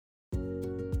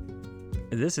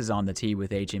This is On the Tee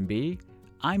with HMB.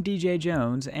 I'm DJ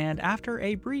Jones, and after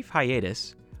a brief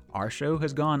hiatus, our show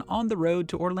has gone on the road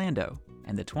to Orlando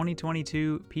and the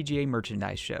 2022 PGA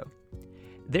Merchandise Show.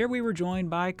 There we were joined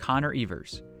by Connor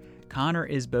Evers. Connor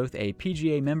is both a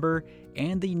PGA member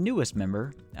and the newest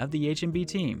member of the HMB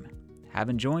team,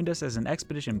 having joined us as an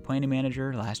expedition planning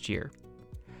manager last year.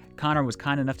 Connor was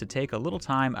kind enough to take a little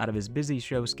time out of his busy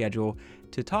show schedule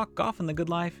to talk golf and the good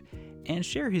life and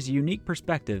share his unique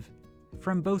perspective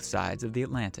from both sides of the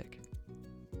Atlantic.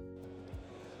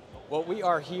 Well, we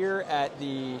are here at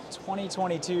the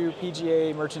 2022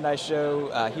 PGA Merchandise Show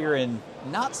here in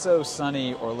not so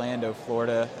sunny Orlando,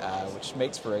 Florida, which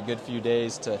makes for a good few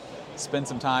days to spend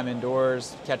some time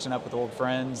indoors, catching up with old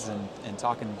friends and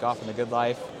talking golf and the good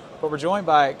life. But we're joined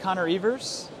by Connor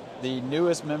Evers, the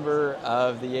newest member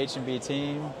of the HMB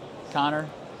team. Connor,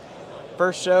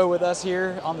 first show with us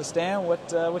here on the stand.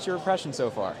 What's your impression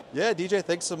so far? Yeah, DJ,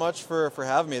 thanks so much for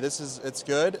having me. It's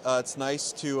good. It's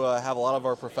nice to have a lot of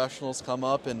our professionals come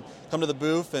up and come to the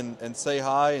booth and say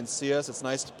hi and see us. It's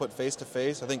nice to put face to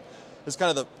face. I think it's kind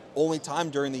of the only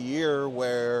time during the year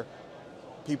where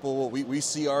we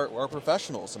see our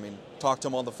professionals. I mean, talk to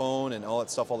them on the phone and all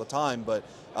that stuff all the time, but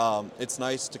it's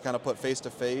nice to kind of put face to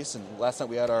face. And last night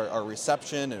we had our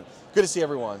reception, and good to see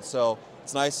everyone. So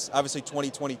it's nice. Obviously,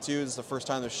 2022 is the first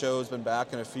time the show's been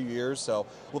back in a few years, so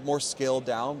a little more scaled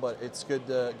down. But it's good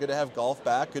to have golf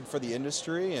back. Good for the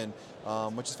industry, and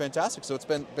which is fantastic. So it's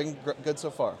been good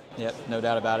so far. Yep, no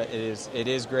doubt about it. It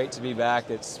is great to be back.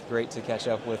 It's great to catch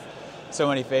up with so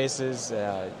many faces.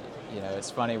 It's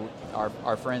funny,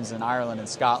 our friends in Ireland and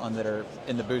Scotland that are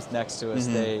in the booth next to us,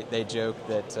 they joke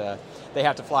that they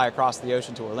have to fly across the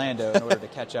ocean to Orlando in order to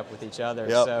catch up with each other.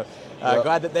 Yep. So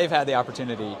glad that they've had the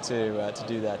opportunity to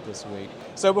do that this week.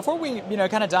 So before we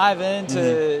kind of dive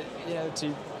into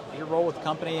to your role with the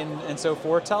company and so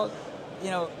forth, tell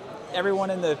everyone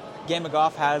in the game of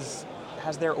golf has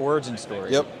their origin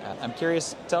story. Yep. I'm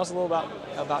curious, tell us a little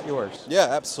about yours. Yeah,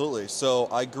 absolutely. So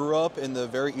I grew up in the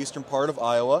very eastern part of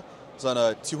Iowa. I was on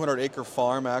a 200-acre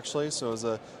farm, actually, so I was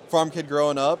a farm kid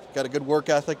growing up. Got a good work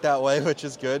ethic that way, which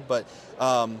is good. But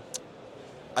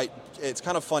it's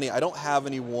kind of funny. I don't have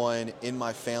anyone in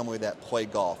my family that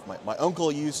played golf. My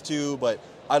uncle used to, but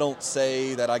I don't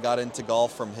say that I got into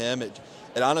golf from him.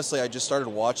 And honestly, I just started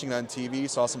watching it on TV,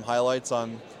 saw some highlights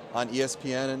on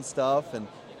ESPN and stuff,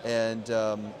 and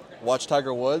watched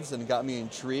Tiger Woods, and got me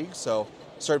intrigued. So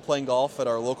started playing golf at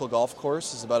our local golf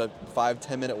course. It's about a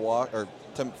 5-10 minute walk, or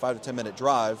 5 to 10 minute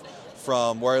drive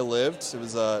from where I lived. It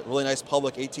was a really nice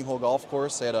public 18-hole golf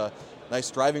course. They had a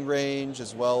nice driving range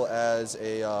as well as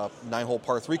a 9-hole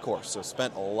par 3 course. So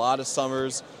spent a lot of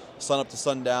summers, sun up to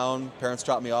sundown. Parents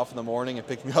dropped me off in the morning and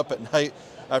picked me up at night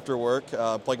after work.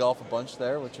 Play golf a bunch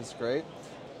there, which is great.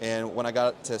 And when I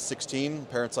got to 16,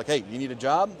 parents were like, hey, you need a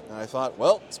job? And I thought,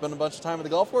 well, spend a bunch of time at the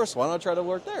golf course. Why don't I try to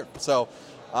work there? So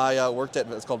I worked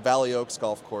at, it's called Valley Oaks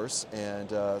Golf Course, and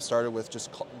started with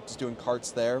just doing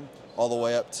carts there all the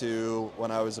way up to when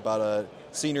I was about a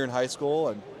senior in high school.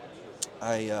 And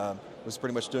I was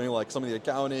pretty much doing like some of the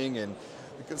accounting and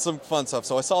some fun stuff.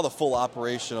 So I saw the full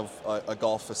operation of a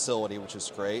golf facility, which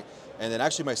is great. And then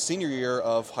actually my senior year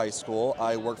of high school,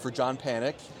 I worked for John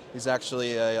Panic. He's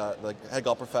actually a head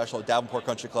golf professional at Davenport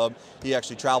Country Club. He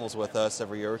actually travels with us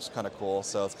every year, which is kind of cool.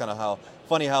 So it's kind of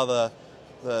funny how the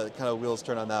kind of wheels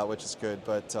turn on that, which is good.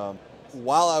 But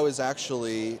while I was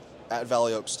actually at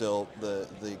Valley Oaks still, the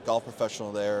golf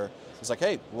professional there was like,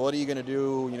 hey, what are you going to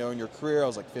do, in your career? I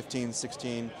was like 15,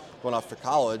 16, going off to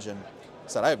college, and I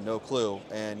said, I have no clue.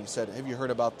 And he said, have you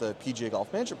heard about the PGA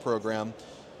Golf Management Program?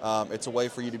 It's a way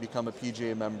for you to become a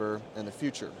PGA member in the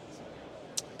future.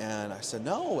 And I said,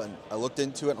 no, and I looked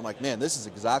into it, and I'm like, man, this is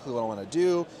exactly what I want to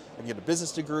do. I can get a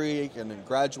business degree, and then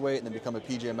graduate, and then become a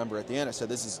PGA member at the end. I said,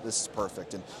 this is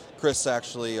perfect. And Chris,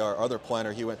 actually, our other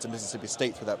planner, he went to Mississippi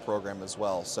State for that program as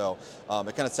well. So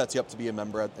it kind of sets you up to be a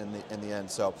member in the end.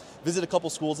 So visited a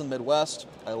couple schools in the Midwest.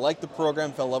 I liked the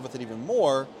program, fell in love with it even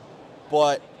more,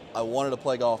 but I wanted to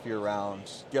play golf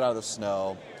year-round, get out of the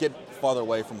snow, get farther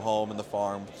away from home and the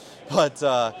farm. But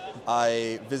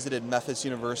I visited Memphis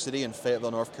University in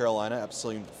Fayetteville, North Carolina.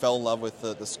 Absolutely fell in love with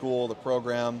the school, the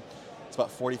program. It's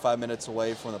about 45 minutes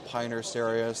away from the Pinehurst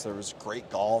area, so there was great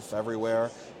golf everywhere.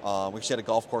 We actually had a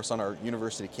golf course on our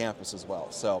university campus as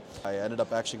well. So I ended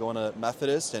up actually going to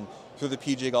Methodist, and through the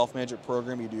PGA Golf Management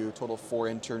Program, you do a total of 4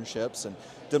 internships, and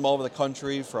did them all over the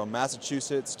country, from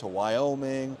Massachusetts to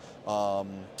Wyoming,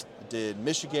 did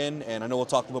Michigan, and I know we'll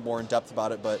talk a little bit more in depth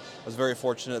about it, but I was very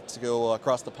fortunate to go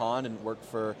across the pond and work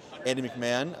for Andy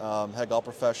McMahon, head golf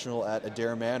professional at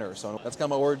Adair Manor. So that's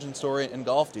kind of my origin story in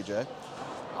golf, DJ.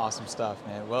 Awesome stuff,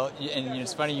 man. Well, and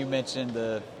it's funny you mentioned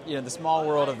the small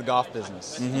world of the golf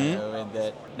business, and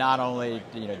that not only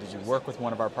did you work with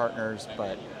one of our partners,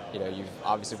 but you've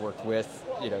obviously worked with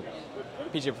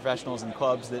PGA professionals and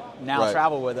clubs that now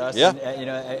travel with us,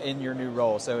 in your new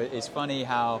role. So it's funny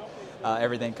how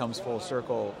everything comes full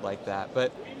circle like that.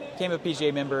 But became a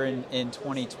PGA member in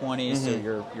 2020,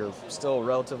 so you're still a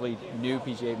relatively new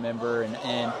PGA member,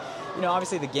 and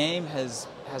obviously the game has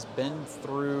been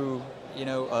through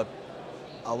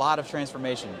a lot of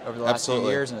transformation over the last few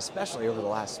years, and especially over the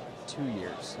last 2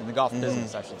 years in the golf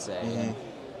business, I should say.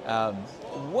 And,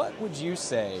 what would you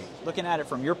say, looking at it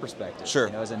from your perspective,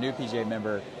 as a new PGA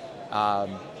member,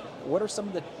 what are some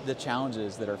of the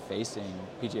challenges that are facing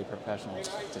PGA professionals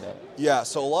today? Yeah,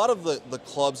 so a lot of the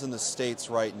clubs in the States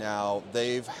right now,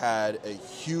 they've had a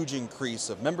huge increase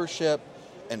of membership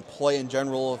and play in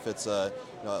general, if it's a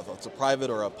private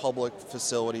or a public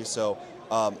facility. So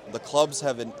the clubs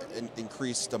have an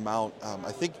increased amount.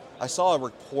 I think I saw a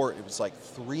report, it was like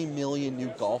 3 million new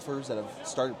golfers that have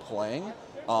started playing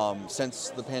since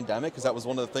the pandemic, because that was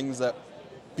one of the things that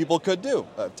people could do,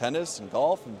 tennis and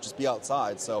golf and just be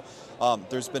outside. So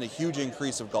there's been a huge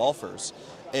increase of golfers.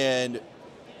 And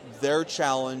their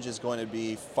challenge is going to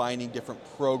be finding different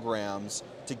programs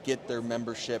to get their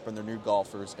membership and their new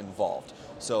golfers involved.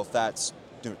 So if that's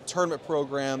tournament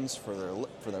programs for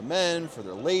their men, for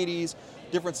their ladies,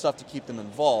 different stuff to keep them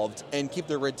involved and keep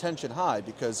their retention high,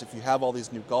 because if you have all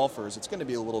these new golfers, it could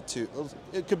be a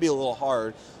little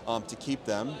hard to keep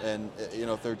them, and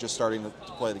if they're just starting to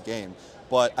play the game.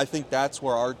 But I think that's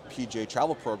where our PGA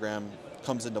travel program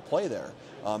comes into play there.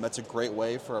 That's a great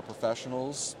way for our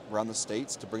professionals around the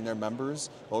States to bring their members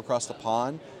go across the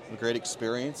pond, have a great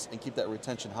experience, and keep that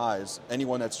retention high. As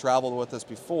anyone that's traveled with us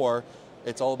before,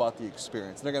 it's all about the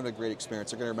experience. And they're going to have a great experience.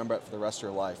 They're going to remember it for the rest of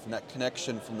their life. And that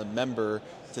connection from the member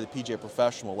to the PGA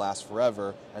professional will last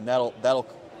forever, and that'll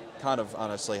kind of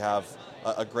honestly have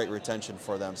a great retention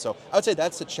for them. So I would say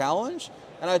that's the challenge,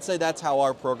 and I'd say that's how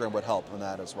our program would help in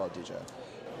that as well, DJ.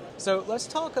 So let's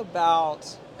talk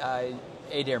about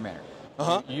Adair Manor.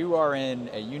 You are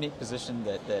in a unique position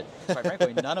that quite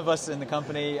frankly, none of us in the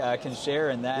company can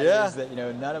share, and that is that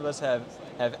none of us have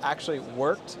actually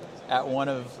worked at one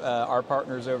of our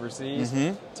partners overseas.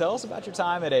 Tell us about your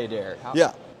time at Adair.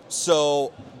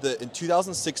 So in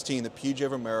 2016, the PGA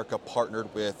of America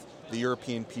partnered with the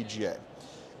European PGA,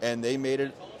 and they made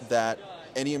it that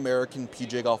any American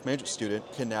PGA Golf Management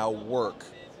student can now work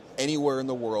anywhere in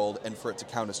the world and for it to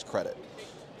count as credit.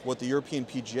 What the European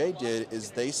PGA did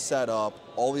is they set up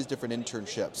all these different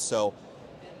internships. So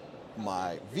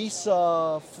my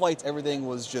visa, flights, everything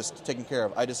was just taken care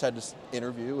of. I just had to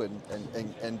interview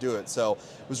and do it. So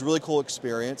it was a really cool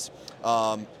experience.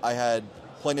 I had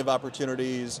plenty of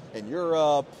opportunities in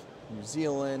Europe, New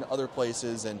Zealand, other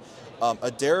places. And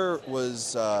Adair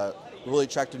was really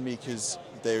attracted to me because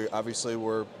there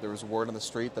was word on the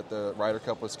street that the Ryder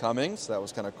Cup was coming, so that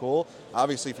was kind of cool.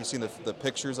 Obviously, if you've seen the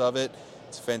pictures of it,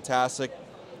 it's fantastic.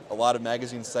 A lot of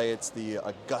magazines say it's the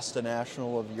Augusta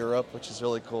National of Europe, which is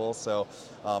really cool, so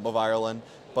of Ireland.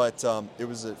 But it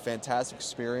was a fantastic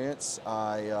experience.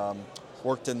 I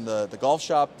worked in the golf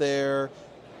shop there,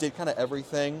 did kind of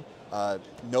everything.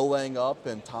 No Laying Up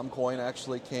and Tom Coyne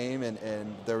actually came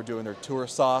and they were doing their tour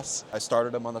sauce. I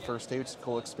started them on the first day, which is a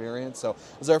cool experience. So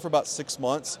I was there for about 6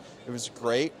 months. It was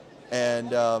great.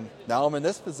 And now I'm in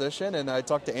this position, and I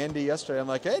talked to Andy yesterday. I'm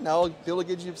like, hey, now I'll be able to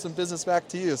give you some business back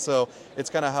to you. So it's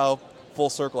kind of how full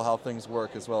circle how things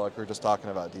work as well, like we were just talking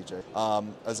about, DJ.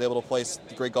 I was able to place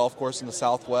the great golf course in the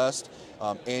Southwest.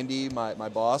 Andy, my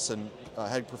boss and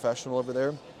head professional over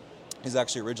there, he's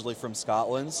actually originally from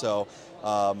Scotland. So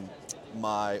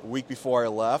my week before I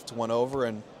left, went over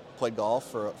and played golf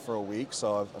for a week.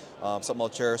 So something I'll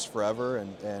cherish forever.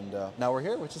 And now we're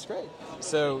here, which is great.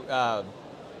 So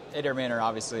Adair Manor,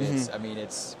 obviously,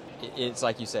 it's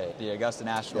like you say, the Augusta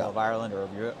National of Ireland or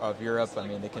of Europe. I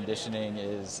mean, the conditioning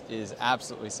is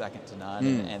absolutely second to none,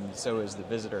 and so is the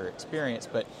visitor experience.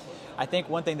 But I think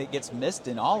one thing that gets missed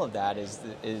in all of that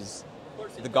is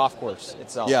the golf course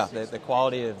itself. The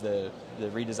quality of the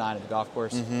redesign of the golf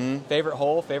course. Favorite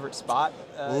hole, favorite spot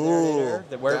there?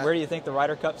 Where do you think the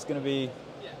Ryder Cup's going to be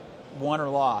won or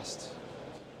lost?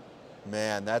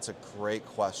 Man, that's a great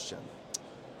question.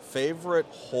 Favorite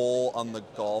hole on the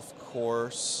golf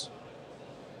course,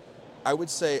 I would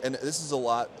say, and this is a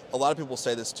lot of people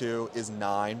say this too, is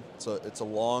 9. So it's a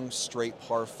long, straight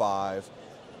par 5.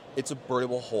 It's a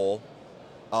birdable hole,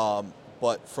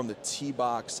 but from the tee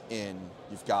box in,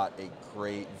 you've got a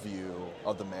great view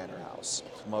of the Manor House.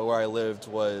 Where I lived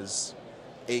was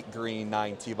 8 green,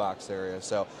 9 tee box area.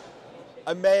 So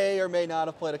I may or may not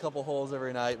have played a couple holes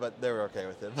every night, but they were okay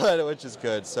with it, but which is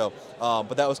good. So,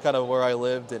 but that was kind of where I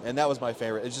lived, and that was my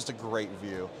favorite. It's just a great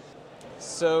view.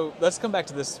 So let's come back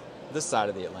to this side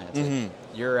of the Atlantic.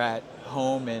 You're at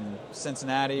home in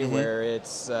Cincinnati, where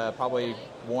it's probably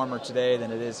warmer today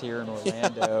than it is here in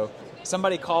Orlando.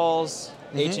 Somebody calls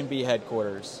H&B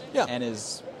headquarters and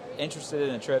is interested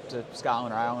in a trip to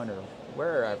Scotland or Ireland or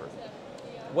wherever.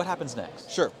 What happens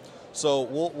next? Sure. So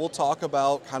we'll talk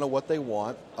about kind of what they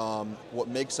want. What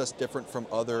makes us different from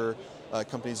other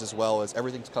companies as well is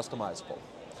everything's customizable.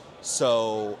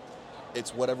 So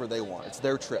it's whatever they want. It's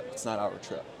their trip. It's not our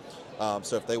trip.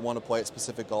 So if they want to play at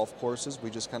specific golf courses, we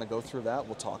just kind of go through that.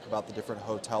 We'll talk about the different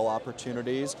hotel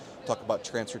opportunities, talk about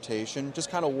transportation, just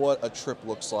kind of what a trip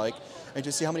looks like, and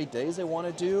just see how many days they want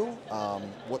to do,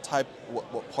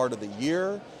 what part of the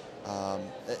year.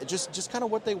 Just kind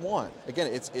of what they want. Again,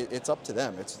 it's up to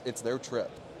them. It's their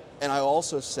trip. And I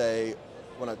also say,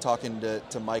 when I'm talking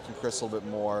to Mike and Chris a little bit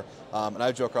more, and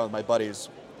I joke around with my buddies,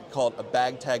 called a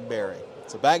bag tag berry.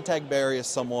 So bag tag berry is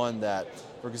someone that,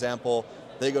 for example,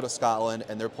 they go to Scotland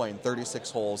and they're playing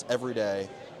 36 holes every day,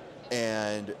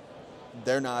 and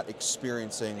they're not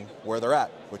experiencing where they're at,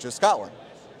 which is Scotland.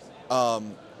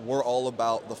 We're all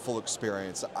about the full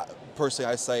experience.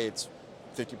 Personally, I say it's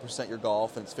 50% your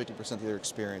golf and it's 50% your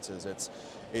experiences.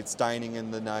 It's dining in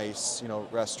the nice,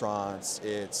 restaurants.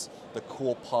 It's the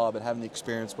cool pub and having the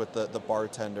experience with the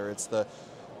bartender. It's the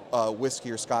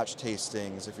whiskey or scotch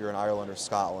tastings if you're in Ireland or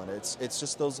Scotland. It's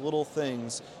just those little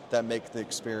things that make the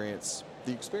experience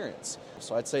the experience.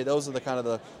 So I'd say those are the kind of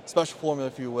the special formula,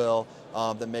 if you will,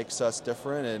 that makes us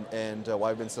different and why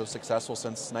I've been so successful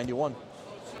since '91.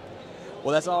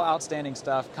 Well, that's all outstanding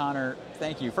stuff. Connor,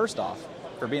 thank you, first off,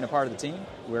 for being a part of the team.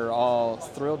 We're all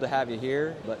thrilled to have you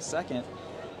here. But second,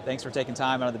 thanks for taking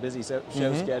time out of the busy show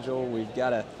schedule. We've got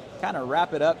to kind of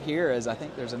wrap it up here, as I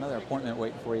think there's another appointment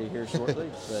waiting for you here shortly.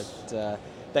 But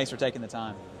thanks for taking the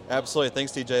time. Absolutely.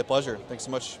 Thanks, DJ. A pleasure. Thanks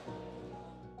so much.